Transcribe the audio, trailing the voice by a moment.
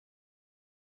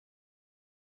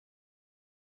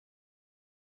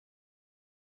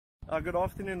Good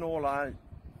afternoon all. I'm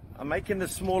making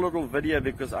this small little video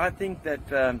because I think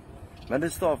that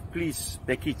Minister of Police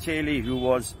Bheki Cele, who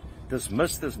was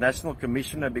dismissed as National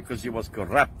Commissioner because he was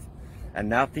corrupt and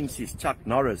now thinks he's Chuck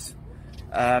Norris,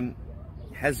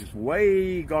 has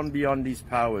way gone beyond his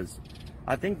powers.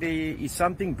 I think there is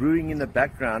something brewing in the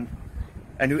background,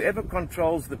 and whoever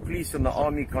controls the police and the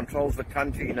army controls the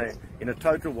country in a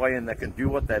total way, and they can do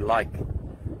what they like.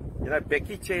 You know,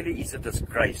 Bheki Cele is a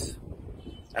disgrace.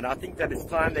 And I think that it's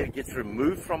time that he gets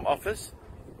removed from office,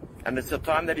 and it's a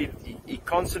time that he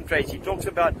concentrates. He talks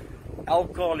about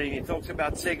alcohol and he talks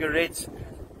about cigarettes.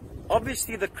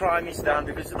 Obviously the crime is down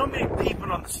because there's not many people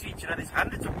on the streets. You know, there's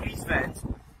hundreds of police vans,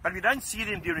 but we don't see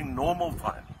them during normal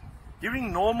time.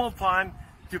 During normal time,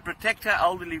 to protect our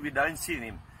elderly, we don't see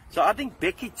them. So I think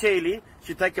Bheki Cele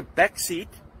should take a back seat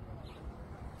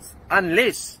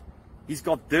unless he's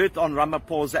got dirt on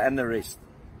Ramaphosa and the rest.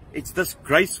 It's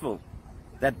disgraceful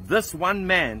that this one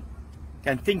man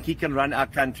can think he can run our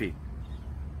country.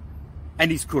 And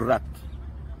he's corrupt.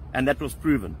 And that was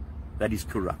proven that he's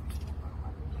corrupt.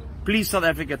 Please, South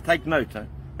Africa, take note.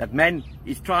 That man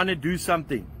is trying to do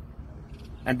something.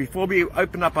 And before we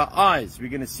open up our eyes, we're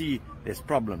going to see there's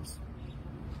problems.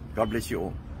 God bless you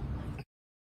all.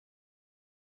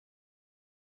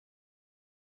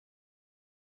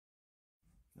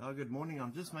 Good morning.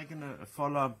 I'm just making a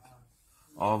follow-up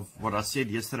of what I said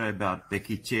yesterday about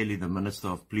Bheki Cele, the Minister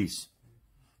of Police.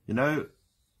 You know,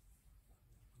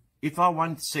 if I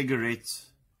want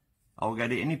cigarettes, I'll go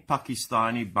to any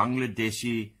Pakistani,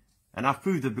 Bangladeshi, and I've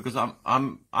proved it because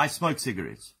I smoke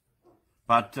cigarettes.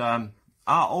 But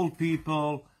our old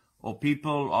people or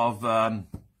people of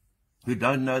who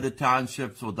don't know the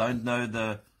townships or don't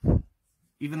know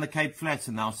even the Cape Flats,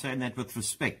 and I'm saying that with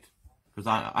respect because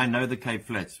I know the Cape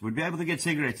Flats, would be able to get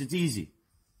cigarettes. It's easy.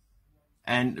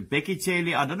 And Bheki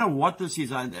Cele, I don't know what this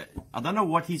is. I don't know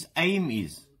what his aim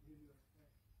is.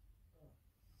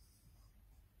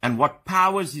 And what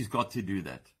powers he's got to do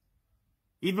that.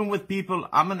 Even with people,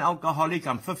 I'm an alcoholic,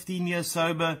 I'm 15 years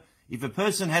sober. If a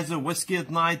person has a whiskey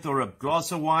at night or a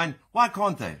glass of wine, why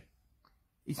can't they?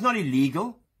 It's not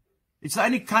illegal. It's the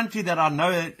only country that I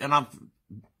know, and I've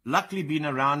luckily been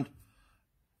around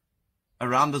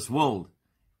this world,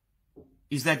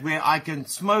 is that where I can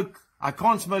smoke. I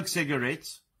can't smoke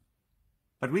cigarettes,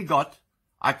 but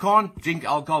I can't drink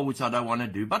alcohol, which I don't want to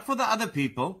do, but for the other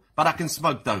people, but I can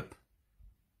smoke dope.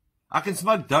 I can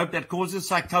smoke dope that causes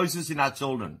psychosis in our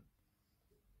children.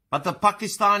 But the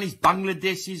Pakistanis,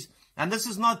 Bangladeshis, and this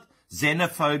is not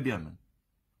xenophobia, man.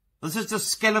 This is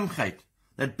just skelmgeit,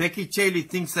 that Bheki Cele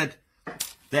thinks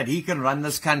that he can run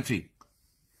this country.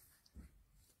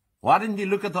 Why didn't he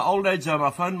look at the old age home?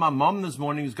 I phoned my mom this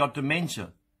morning who's got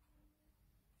dementia.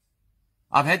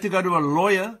 I've had to go to a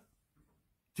lawyer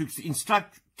to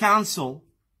instruct counsel,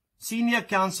 senior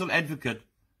counsel advocate,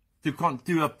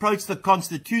 to approach the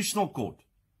Constitutional Court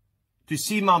to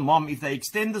see my mom if they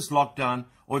extend this lockdown,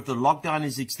 or if the lockdown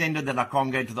is extended that I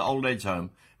can't go to the old age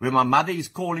home where my mother is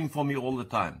calling for me all the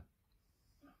time.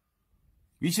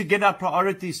 We should get our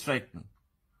priorities straight, man.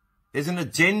 There's an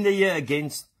agenda here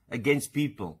against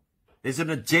people. There's an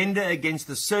agenda against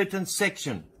a certain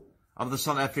section of the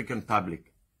South African public.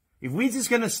 If we're just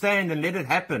going to stand and let it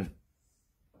happen,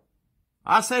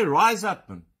 I say rise up,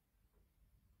 man.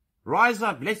 Rise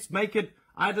up. Let's make it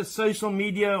either social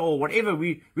media or whatever.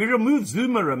 We removed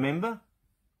Zuma, remember?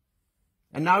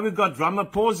 And now we've got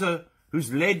Ramaphosa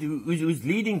who's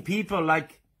leading people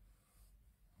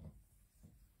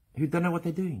who don't know what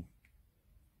they're doing.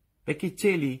 Bheki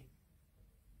Cele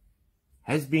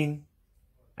has been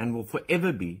and will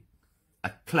forever be a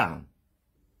clown.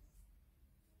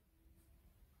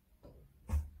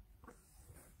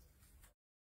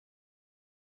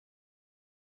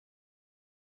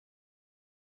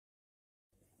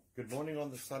 Good morning on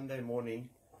the Sunday morning.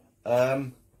 I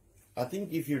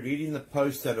think if you're reading the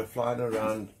posts that are flying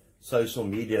around social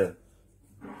media,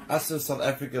 us as South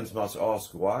Africans must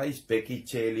ask, why is Bheki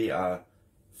Cele, our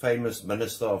famous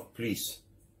Minister of Police,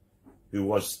 who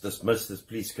was dismissed as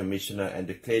Police Commissioner and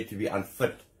declared to be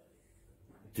unfit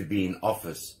to be in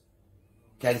office,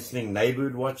 cancelling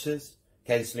neighbourhood watches,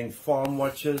 cancelling farm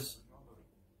watches,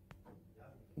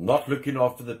 not looking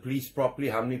after the police properly?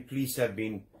 How many police have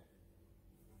been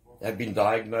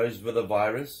diagnosed with a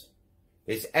virus?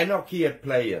 There's anarchy at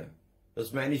play here.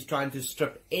 This man is trying to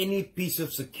strip any piece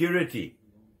of security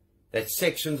that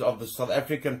sections of the South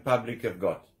African public have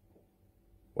got.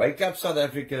 Wake up, South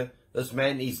Africa. This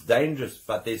man is dangerous,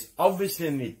 but there's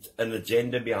obviously an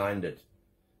agenda behind it.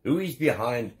 Who is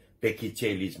behind Bheki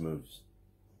Cele's moves?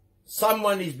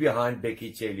 Someone is behind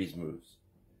Bheki Cele's moves.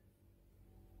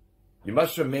 You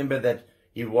must remember that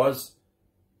he was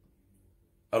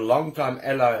a long-time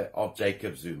ally of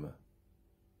Jacob Zuma.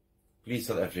 Please,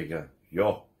 South Africa,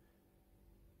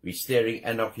 we're staring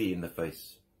anarchy in the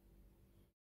face.